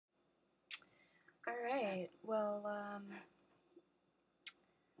Alright, well,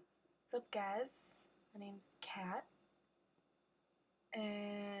 what's up guys? My name's Kat,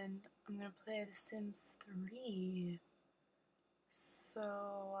 and I'm gonna play The Sims 3.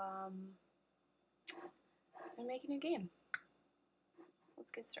 So, I'm gonna make a new game.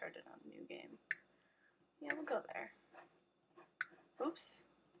 Let's get started on a new game. Yeah, we'll go there. Oops.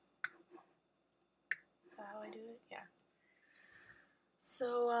 Is that how I do it? Yeah.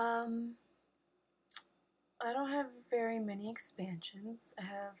 So, I don't have very many expansions. I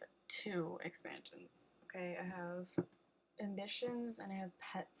have 2 expansions. Okay, I have ambitions and I have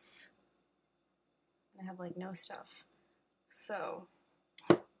pets. And I have like no stuff. So,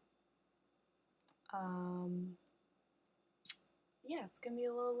 yeah, it's gonna be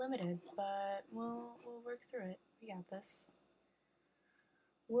a little limited, but we'll work through it. We got this.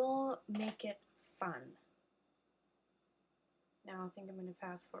 We'll make it fun. Now I think I'm gonna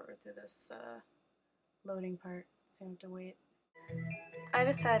fast forward through this loading part, so you have to wait. I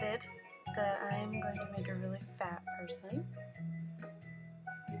decided that I'm going to make a really fat person.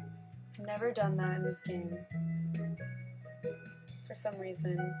 I've never done that in this game. For some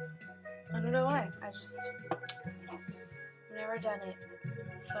reason. I don't know why. I've never done it.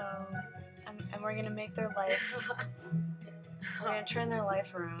 So, and we're gonna make their life, we're gonna turn their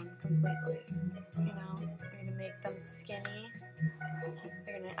life around completely. You know, we're gonna make them skinny.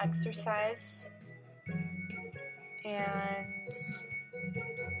 They're gonna exercise. And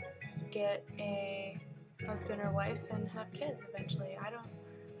get a husband or wife and have kids eventually. I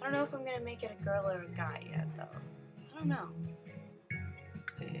don't know if I'm gonna make it a girl or a guy yet though. I don't know.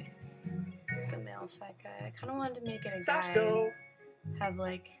 Let's see. The male fat guy. I kinda wanted to make it a guy. Have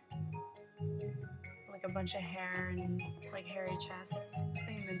like a bunch of hair and like hairy chests. I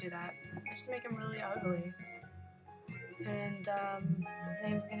think I'm gonna do that. Just to make him really ugly. And his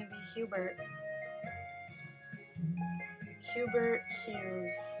name's gonna be Hubert. Hubert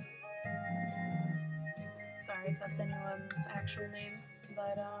Hughes. Sorry if that's anyone's actual name,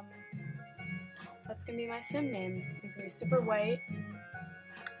 but that's gonna be my sim name. It's gonna be super white.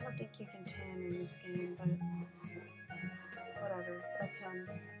 I don't think you can tan in this game, but whatever. That's him.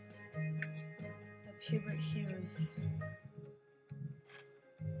 That's Hubert Hughes.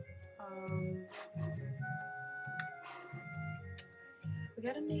 We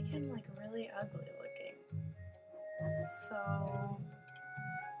gotta make him like really ugly looking. So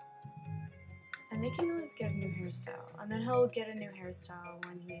I think he can always get a new hairstyle, and then he'll get a new hairstyle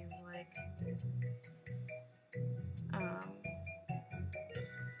when he's like,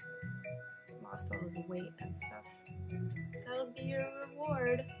 lost all his weight and stuff. That'll be your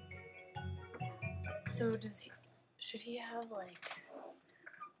reward. So should he have like, oh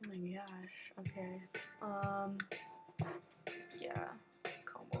my gosh, okay, yeah,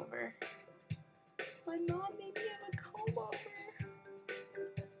 comb over. My mom made me have a comb over.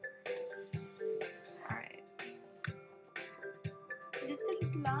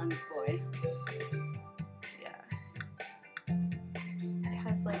 Little blonde boy. Yeah. He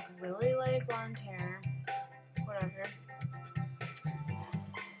has like really light blonde hair. Whatever.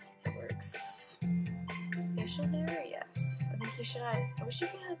 It works. Facial hair? Yes. I think he should have. I wish he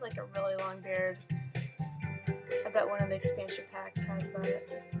could have like a really long beard. I bet one of the expansion packs has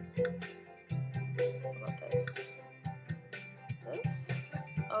that. What about this? This?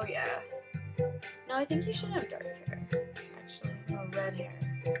 Oh yeah. No, I think he should have dark hair. Actually. No, red hair.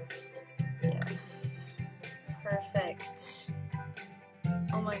 Yes. Perfect.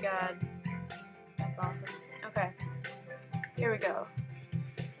 Oh my god. That's awesome. Okay. Here we go.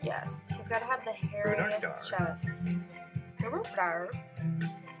 Yes. He's gotta have the hairiest chest. Okay,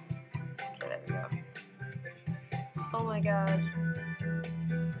 there we go. Oh my god. And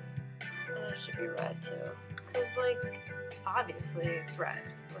it should be red too. Because, like, obviously it's red,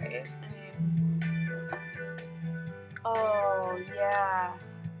 right? I mean. Oh, yeah.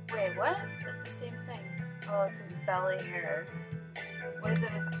 Wait, what? That's the same thing. Oh, it's his belly hair. What is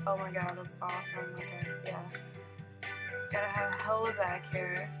it? Oh my god, that's awesome. Okay, yeah. It's gotta have hella back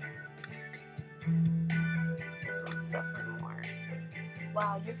hair. This one's definitely more.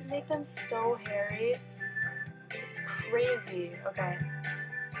 Wow, you can make them so hairy. It's crazy. Okay.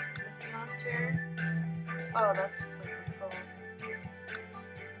 Is this the most hair? Oh, that's just like the full.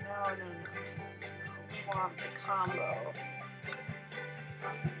 No. We want the combo.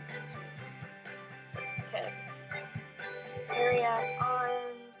 Okay. Hairy ass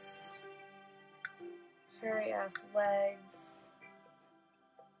arms. Hairy ass legs.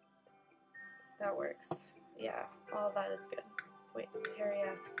 That works. Yeah, all that is good. Wait, hairy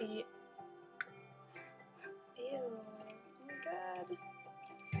ass feet. Ew. Oh my god.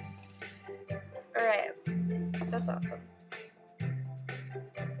 Alright. That's awesome.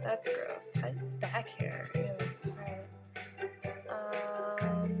 That's gross. Back hair. Ew.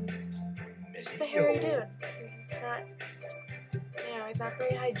 Alright. He's just a hairy dude. He's just not, you know, he's not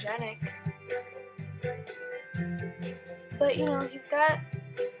very hygienic. But, you know, he's got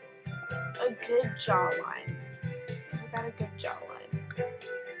a good jawline. He's got a good jawline.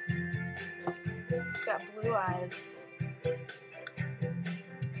 He's got blue eyes.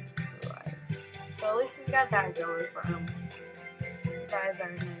 So at least he's got that going for him. His eyes are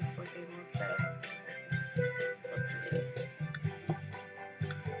nice looking, let's say. Let's see.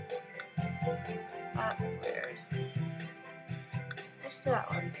 That's weird. Let's do that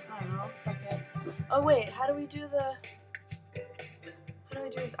one. I don't know. Fuck it. Oh wait, how do we do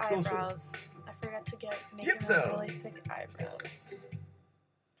his eyebrows? I forgot to make him have really thick eyebrows.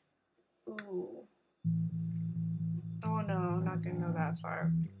 Ooh. Oh no, I'm not gonna go that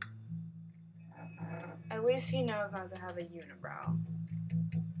far. At least he knows not to have a unibrow.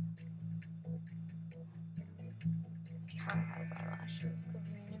 He kind of has eyelashes,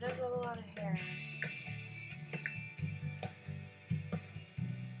 because he does have a lot of hair.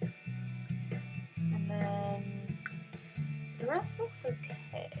 And then the rest looks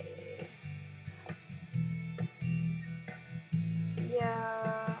okay.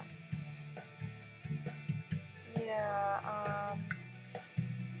 Yeah.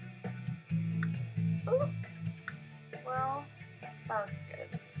 Ooh. Well, that looks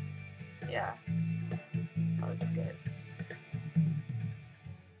good. Yeah. That looks good.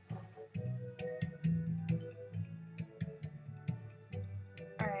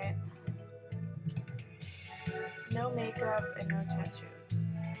 Alright. No makeup and no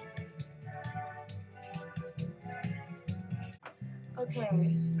tattoos. Okay.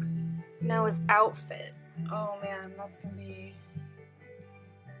 Now his outfit. Oh man, that's gonna be...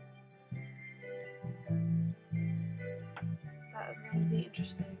 That is gonna be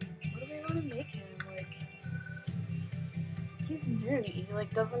interesting. What do we want to make him? Like, he's nerdy. He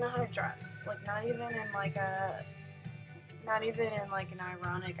like doesn't know how to dress. Like not even in like an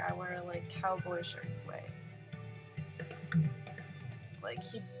ironic I wear like cowboy shirts way. Like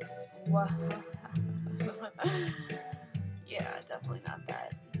he yeah, definitely not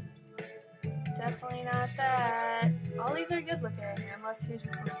that. Definitely not that. All these are good looking, unless he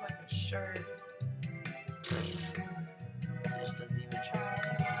just wears like a shirt. He just doesn't even try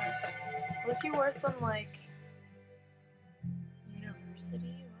anymore. What if he wore some like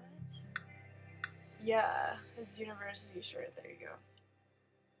university? What? Yeah, his university shirt. There you go.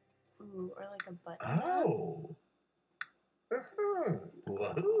 Ooh, or like a button. Oh.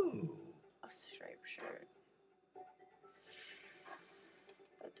 Whoa. A striped shirt.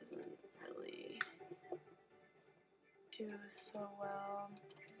 That doesn't really do so well.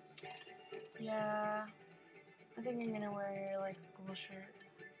 Yeah, I think I'm gonna wear your like school shirt.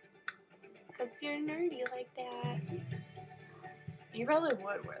 Cause you're nerdy like that. You probably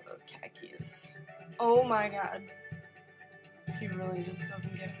would wear those khakis. Oh my god. He really just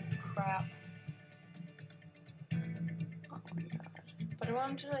doesn't give a crap. Oh my god. But I want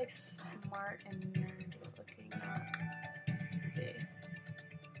him to like smart and nerdy looking. Let's see.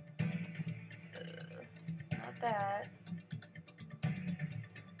 Not that.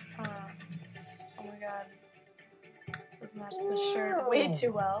 Huh. Oh my god. This matches the shirt way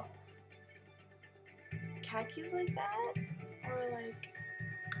too well. Khakis like that? Or like...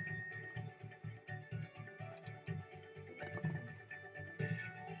 No.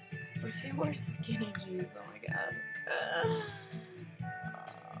 What if he wore skinny jeans? Oh my god.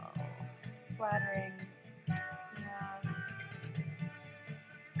 Oh, flattering. Yeah.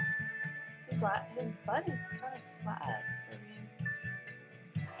 His butt is kind of flat for me.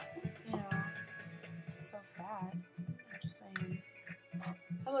 You know, so fat. I'm just saying.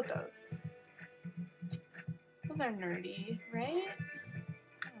 How about those? Those are nerdy, right?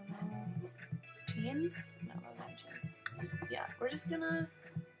 I don't know. Jeans? No, those aren't jeans. Yeah, we're just gonna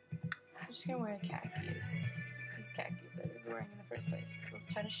wear khakis. These khakis I was wearing in the first place. Those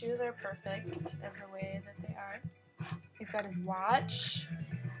tennis shoes are perfect as the way that they are. He's got his watch.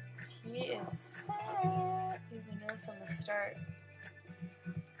 He is set. He's a nerd from the start.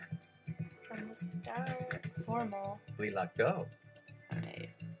 From the start. Formal. We let go. Alright.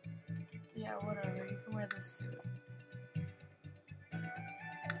 Yeah, whatever. You can wear this suit. You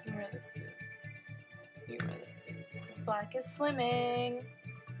can wear this suit. You can wear this suit. This black is slimming.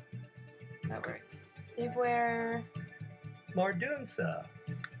 That works. Sleepwear. Mardunsa.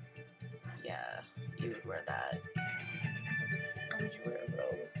 Yeah, you would wear that. Or would you wear a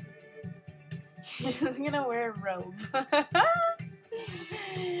robe? You're just gonna wear a robe.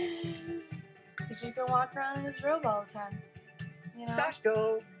 He's just gonna walk around in his robe all the time. You know?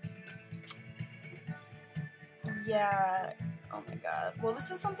 Sashko! Yeah. Oh my god. Well,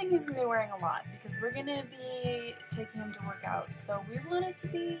 this is something he's gonna be wearing a lot because we're gonna be taking him to work out. So we want it to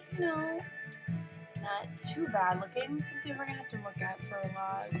be, you know, not too bad looking. Something we're gonna have to look at for a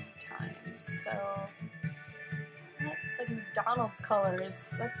long time. So it's like McDonald's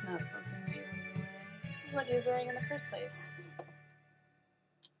colors. That's not something we want to be wearing. This is what he was wearing in the first place.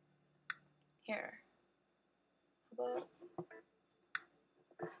 Here. How about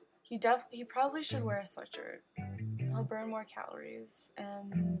he probably should wear a sweatshirt. He'll burn more calories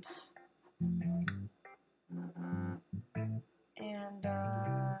and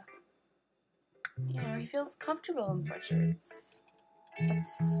you know, he feels comfortable in sweatshirts.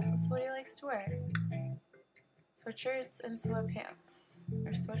 That's what he likes to wear. Sweatshirts and sweatpants.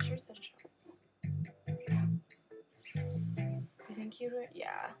 Or sweatshirts and shorts. You think he'd wear?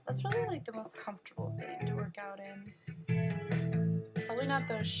 Yeah. That's probably like the most comfortable thing to work out in. Probably not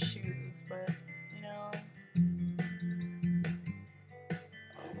those shoes, but you know.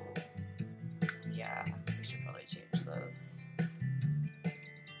 Yeah, we should probably change those.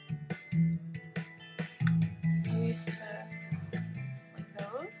 At least like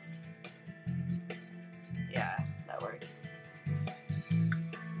those. Yeah, that works.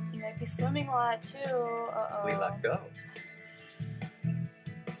 You might be swimming a lot too. Uh-oh. We let go.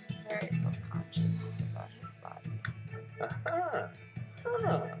 He's very self-conscious about his body.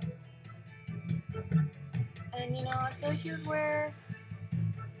 And you know, I feel like he would wear.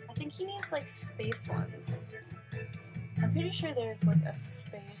 I think he needs like space ones. I'm pretty sure there's like a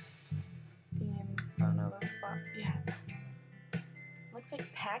space theme. Oh no, those black. Yeah. Looks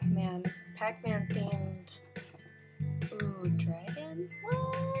like Pac-Man. Pac-Man themed. Ooh, dragons?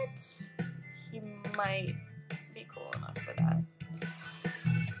 What? He might be cool enough for that.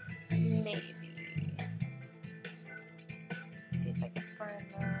 Maybe. Let's see if I can find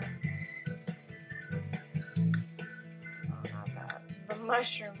the. Oh, not that. The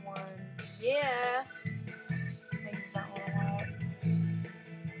mushroom one. Yeah. I use that one a lot.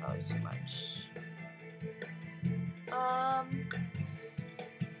 Probably too much.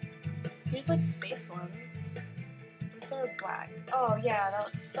 Here's like space ones. What if they're black? Oh yeah, that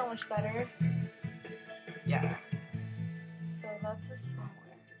looks so much better. Yeah. So that's his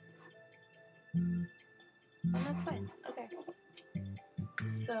swimwear. And that's fine. Okay.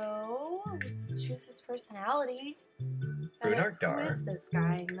 So let's choose his personality. Dark. Who is this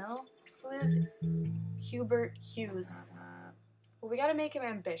guy? No? Who is Hubert Hughes? Well, we gotta make him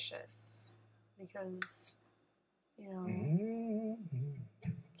ambitious. Because, you know,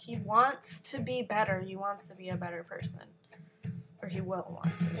 he wants to be better. He wants to be a better person. Or he will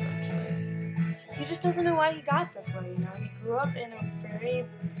want to eventually. He just doesn't know why he got this way, you know? He grew up in a very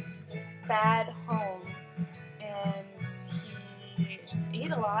bad home. And he just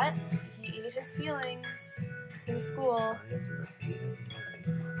ate a lot. He ate his feelings through school.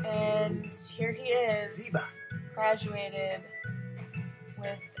 And here he is, graduated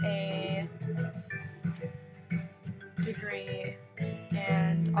with a degree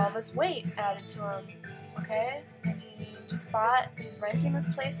and all this weight added to him, okay? And he just he's renting this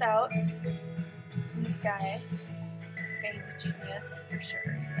place out. This guy, okay, he's a genius, for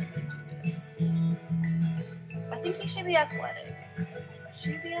sure. He's a genius. I think he should be athletic.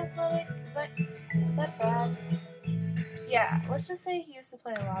 Should he be athletic? Is that bad? Yeah, let's just say he used to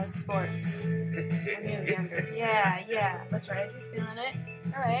play a lot of sports when he was younger. Yeah, that's right. He's feeling it.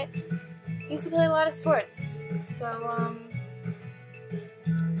 All right. He used to play a lot of sports.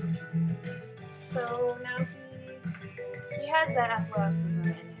 So now he has that athleticism in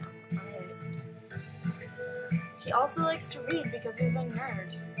him. All right. He also likes to read because he's a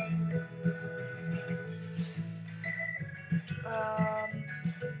nerd. I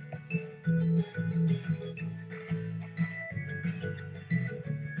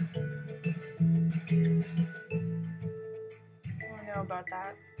don't know about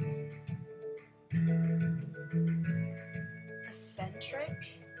that. Eccentric?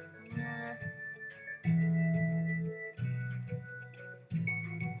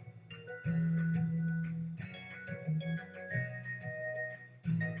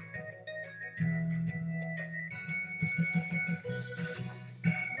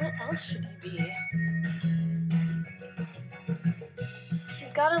 What else should he be?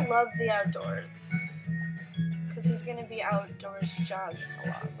 He's gotta love the outdoors. Because he's gonna be outdoors jogging a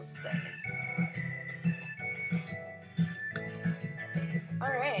lot, let's say.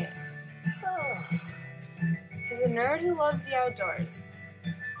 Alright. Oh. He's a nerd who loves the outdoors.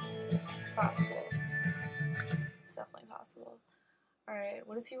 It's possible. It's definitely possible. Alright,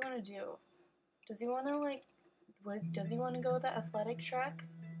 what does he want to do? Does he want to, like, does he want to go the athletic track?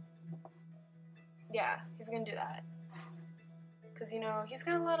 Yeah, he's gonna do that. Because, you know, he's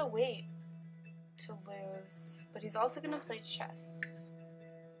got a lot of weight to lose, but he's also gonna play chess.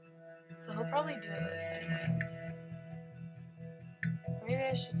 So he'll probably do this anyways. Maybe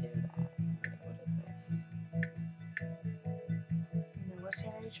I should do that. Wait, what is this?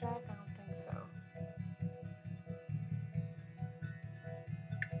 Military track? I don't think so.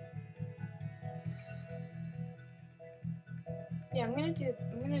 Yeah, I'm gonna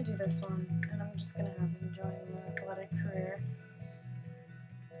do this one, and I'm just gonna have him join the athletic career.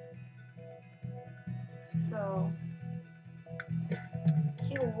 So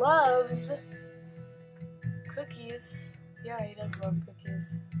he loves cookies. Yeah, he does love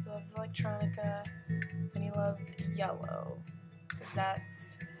cookies. He loves electronica, and he loves yellow, because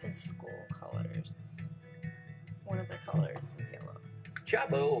that's his school colors. One of their colors was yellow.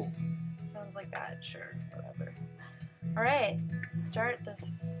 Chabo. Sounds like that. Sure, whatever. All right, let's start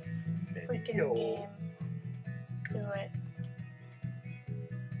this freaking game. Do it.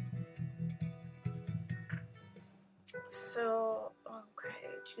 So, okay,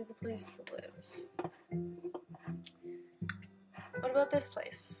 choose a place to live. What about this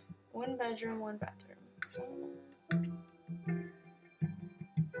place? 1 bedroom, 1 bathroom.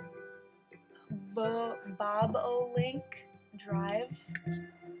 Bob O'Link Drive.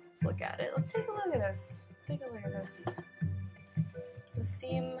 Let's look at it. Let's take a look at this. Let's take a look at this. Does this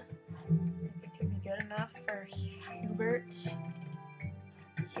seem like it could be good enough for Hubert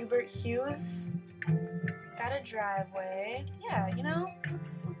Hughes? It's got a driveway. Yeah, you know,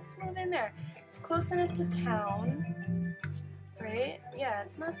 let's move in there. It's close enough to town, right? Yeah,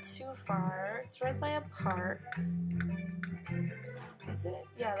 it's not too far. It's right by a park. Is it?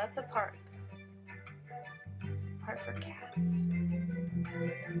 Yeah, that's a park. Park for cats.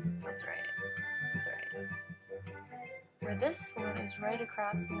 That's right. That's right. Where this one is right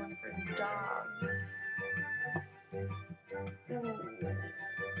across the one for dogs.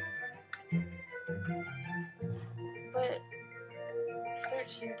 But it's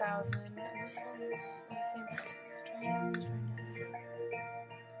 13,000, and this one's the same price.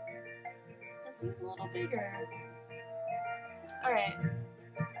 This one's a little bigger. Alright.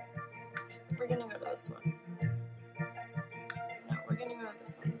 We're gonna go to this one. No, we're gonna go to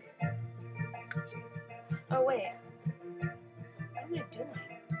this one. Oh, wait. What am I doing?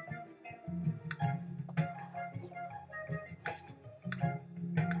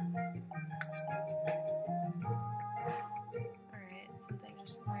 Alright, something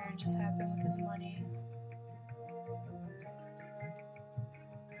weird just happened with his money.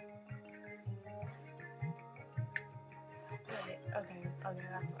 Wait, okay,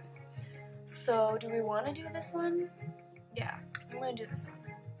 that's why. So, do we want to do this one? Yeah, I'm gonna do this one.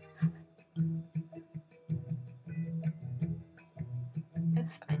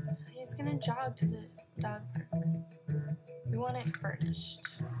 It's fine. He's gonna jog to the dog park. We want it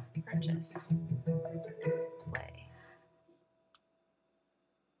furnished. Purchase. Play.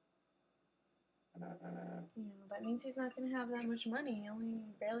 You know, that means he's not gonna have that much money. He only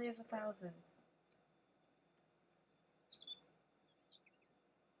barely has 1,000.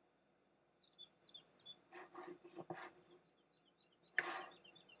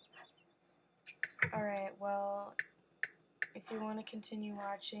 Alright, well, if you want to continue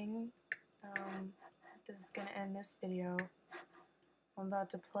watching, this is going to end this video. I'm about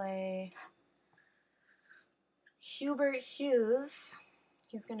to play Hubert Hughes.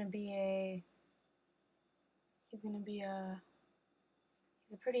 He's a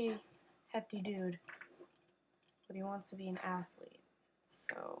pretty hefty dude, but he wants to be an athlete.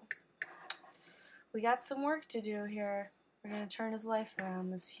 So, we got some work to do here. We're going to turn his life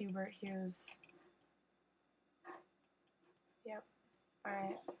around, this Hubert Hughes. Yep.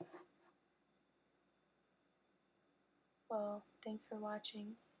 Alright. Well, thanks for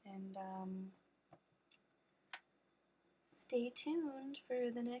watching, and stay tuned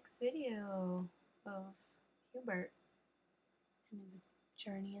for the next video of Hubert and his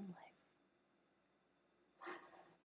journey in life.